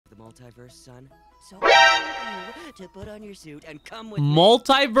multiverse, son. So I want you to put on your suit and come with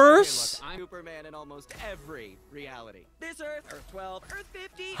Multiverse? me. Look, I'm Superman in almost every reality. This Earth, Earth 12, Earth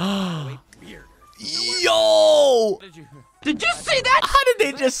 50. Wait, weird Earth. Yo! Did you see that? How did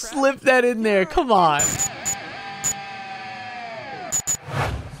they just slip that in there? Come on.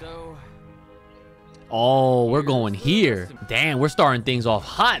 So, Oh, we're going here. Damn, we're starting things off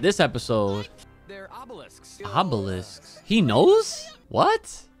hot this episode. they're obelisks. Obelisks. He knows?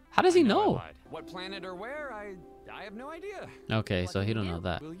 What? How does he know? What planet or where? I have no idea. Okay, so he don't know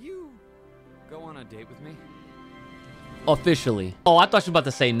that. Will you go on a date with me? Officially. Oh, I thought you were about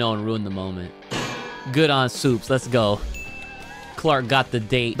to say no and ruin the moment. Good on Soups. Let's go. Clark got the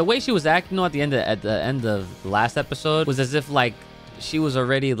date. The way she was acting at the end of the last episode was as if like she was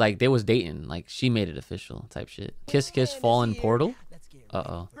already like they was dating. Like she made it official type shit. Kiss kiss fall in portal.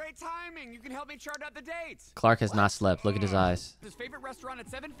 Uh-oh. Great timing. You can help me chart out the dates. Clark has not slept. Look at his eyes. His favorite restaurant at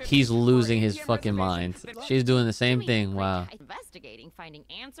 7:50. He's losing his fucking mind. She's doing the same thing. Wow. Investigating, finding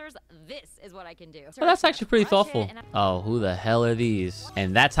answers. This is what I can do. Well, that's actually pretty thoughtful. Oh, who the hell are these?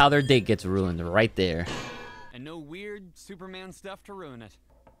 And that's how their date gets ruined right there. And no weird Superman stuff to ruin it.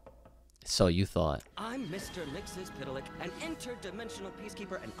 So you thought. I'm Mr. Mixes Pitalik, an interdimensional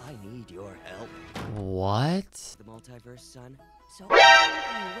peacekeeper, and I need your help. What? The multiverse, son. So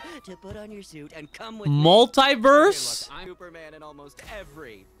I want you to put on your suit and come with me. Multiverse? Look, I'm Superman in almost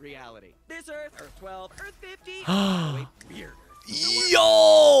every reality. This Earth, Earth 12, Earth 50. Wait, weird Earth.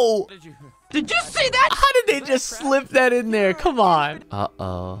 Yo! Did you see that? How did they just slip that in there? Come on.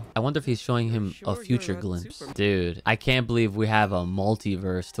 Uh-oh. I wonder if he's showing him a future glimpse. Dude, I can't believe we have a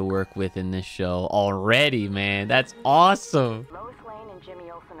multiverse to work with in this show already, man. That's awesome. Lois Lane and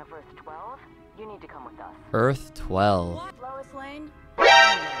Jimmy Olsen of Earth 12, you need to come with us. Earth 12. Lois Lane. I'm Lois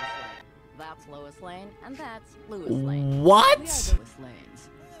Lane. That's Lois Lane, and that's Lewis Lane. What? We are the Lois Lanes.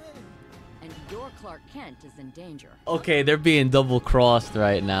 And your Clark Kent is in danger. Okay, they're being double-crossed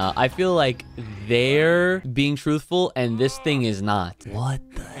right now. I feel like they're being truthful, and this thing is not. What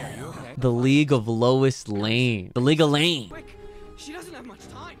the hell? The League of Lois Lane. The League of Lane. Quick, she doesn't have much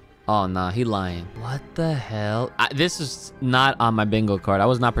time. Oh, nah, he lying. What the hell? This is not on my bingo card. I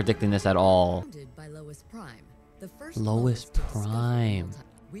was not predicting this at all. By Lois Prime, the first Lois Prime.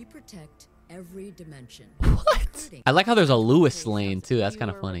 We protect every dimension. What? I like how there's a Lewis Lane, too. That's kind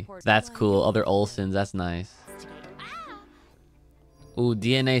of funny. That's cool. Other Olsens. That's nice. Ooh,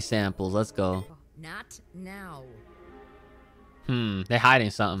 DNA samples. Let's go. Not now. They're hiding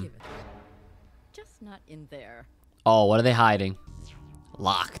something. Just not in there. Oh, what are they hiding?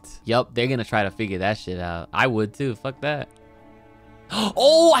 Locked. Yup, they're gonna try to figure that shit out. I would too. Fuck that.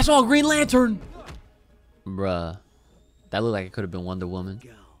 Oh, I saw a Green Lantern. Bruh. That looked like it could have been Wonder Woman.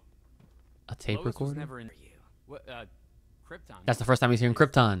 A tape recorder? That's the first time he's hearing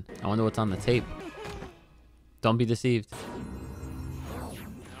Krypton. I wonder what's on the tape. Don't be deceived.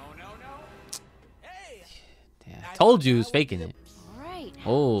 Damn, I told you he was faking it.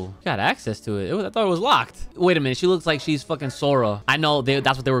 Oh, got access to it. I thought it was locked. Wait a minute. She looks like she's fucking Sora. I know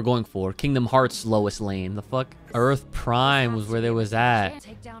that's what they were going for. Kingdom Hearts Lois Lane. The fuck? Earth Prime was where they was at.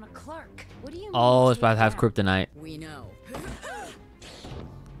 Take down a Clark. What do you Oh, it's about to have kryptonite. We know.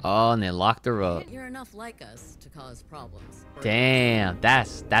 Oh, and they locked her up. You're enough like us to cause problems. Damn, that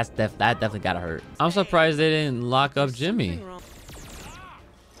definitely gotta hurt. I'm surprised they didn't lock up Jimmy.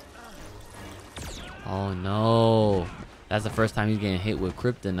 Oh no. That's the first time he's getting hit with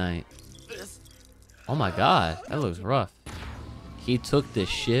kryptonite. Oh my god, that looks rough. He took the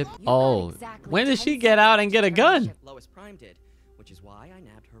ship. Oh, when did she get out and get a gun? Lois Prime did, which is why I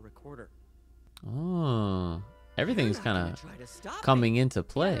nabbed her recorder. Oh, everything's kind of coming into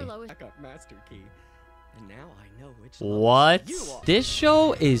play. I got master key, and now I know which. What? This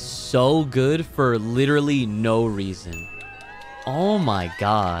show is so good for literally no reason. Oh my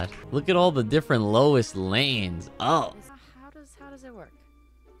god. Look at all the different Lois Lanes. Oh. How does it work?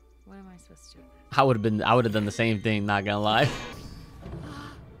 What am I supposed to do? I would have done the same thing, not gonna lie.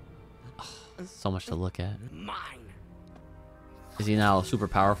 So much to look at. Mine. Is he now super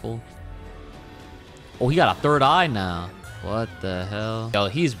powerful? Oh, he got a third eye now. What the hell? Yo,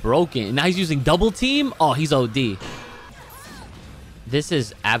 he's broken. Now he's using double team? Oh, he's OD. This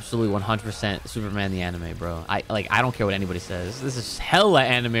is absolutely 100% Superman the anime, bro. I don't care what anybody says. This is hella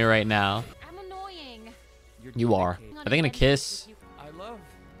anime right now. I'm annoying. You are. Are they gonna kiss? I love.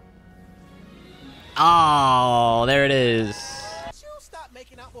 Oh, there it is.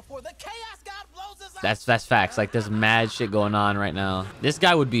 That's facts. Like, there's mad shit going on right now. This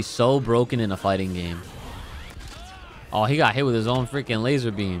guy would be so broken in a fighting game. Oh, he got hit with his own freaking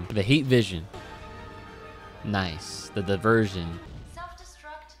laser beam. The heat vision. Nice. The diversion.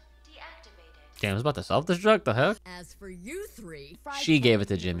 Self-destruct Damn, it's about to self-destruct. The heck? As for you three, She gave it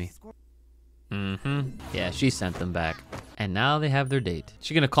to Jimmy. Yeah, she sent them back. And now they have their date.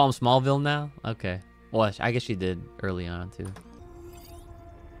 She gonna call him Smallville now? Okay. Well, I guess she did early on, too.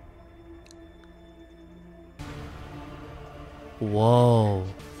 Whoa.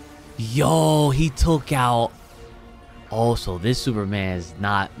 Yo, he took out... Oh, so this Superman is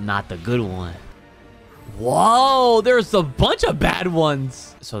not the good one. Whoa, there's a bunch of bad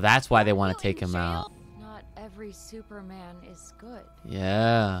ones. So that's why they want to take him out. Not every Superman is good.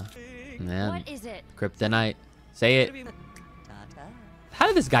 Yeah. Man. What is it? Kryptonite. Say it. How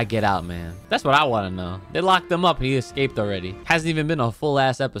did this guy get out, man? That's what I want to know. They locked him up and he escaped already. Hasn't even been a full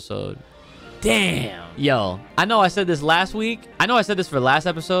ass episode. Damn. Yo, I know I said this last week. I know I said this for last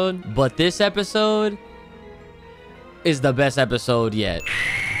episode, but this episode is the best episode yet.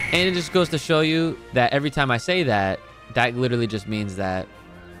 And it just goes to show you that every time I say that, that literally just means that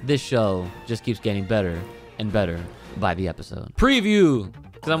this show just keeps getting better and better by the episode. Preview,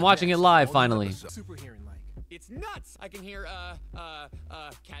 because I'm watching it live finally. Super hearing like. It's nuts. I can hear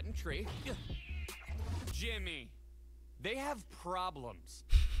cat and tree. Jimmy, they have problems.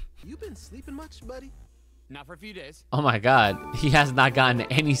 You been sleeping much, buddy? Not for a few days. Oh my God, he has not gotten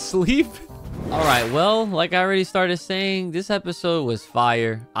any sleep. All right, well, like I already started saying, this episode was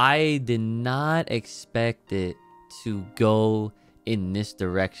fire. I did not expect it to go in this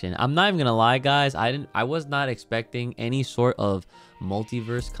direction. I'm not even gonna lie, guys. I was not expecting any sort of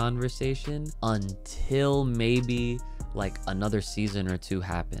multiverse conversation until maybe like another season or two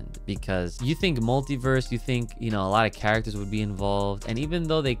happened, because you think multiverse, you think, you know, a lot of characters would be involved, and even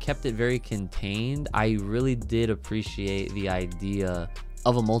though they kept it very contained, I really did appreciate the idea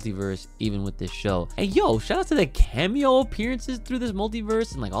of a multiverse even with this show. And yo, shout out to the cameo appearances through this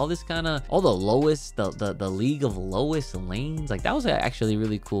multiverse and like all this kind of, all the lowest, the league of lowest lanes, like that was actually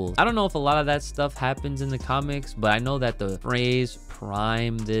really cool. I don't know if a lot of that stuff happens in the comics, but I know that the phrase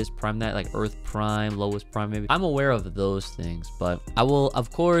prime this, prime that, like Earth Prime, lowest prime, maybe, I'm aware of those things. But I will of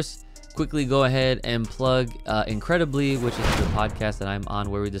course quickly go ahead and plug Incredibly, which is the podcast that I'm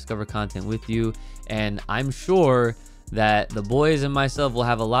on where we discover content with you, and I'm sure that the boys and myself will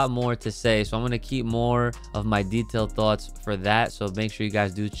have a lot more to say, so I'm going to keep more of my detailed thoughts for that. So make sure you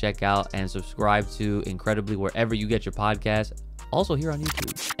guys do check out and subscribe to Incredibly wherever you get your podcast, also here on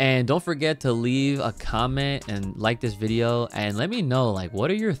YouTube. And don't forget to leave a comment and like this video and let me know, like, what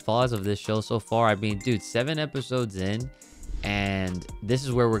are your thoughts of this show so far? I mean, dude, 7 episodes in and this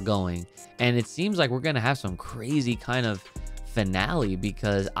is where we're going, and it seems like we're gonna have some crazy kind of finale,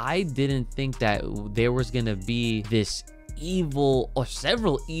 because I didn't think that there was gonna be this evil or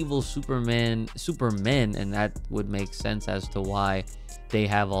several evil supermen, and that would make sense as to why they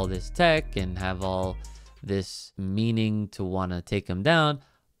have all this tech and have all this meaning to want to take them down.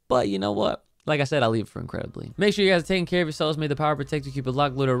 But you know what, like I said, I'll leave it for Incredibly. Make sure you guys are taking care of yourselves. May the power protect you. Keep it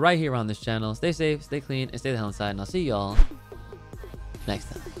locked, loaded right here on this channel. Stay safe, stay clean, and stay the hell inside, and I'll see y'all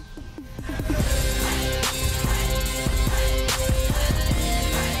next time.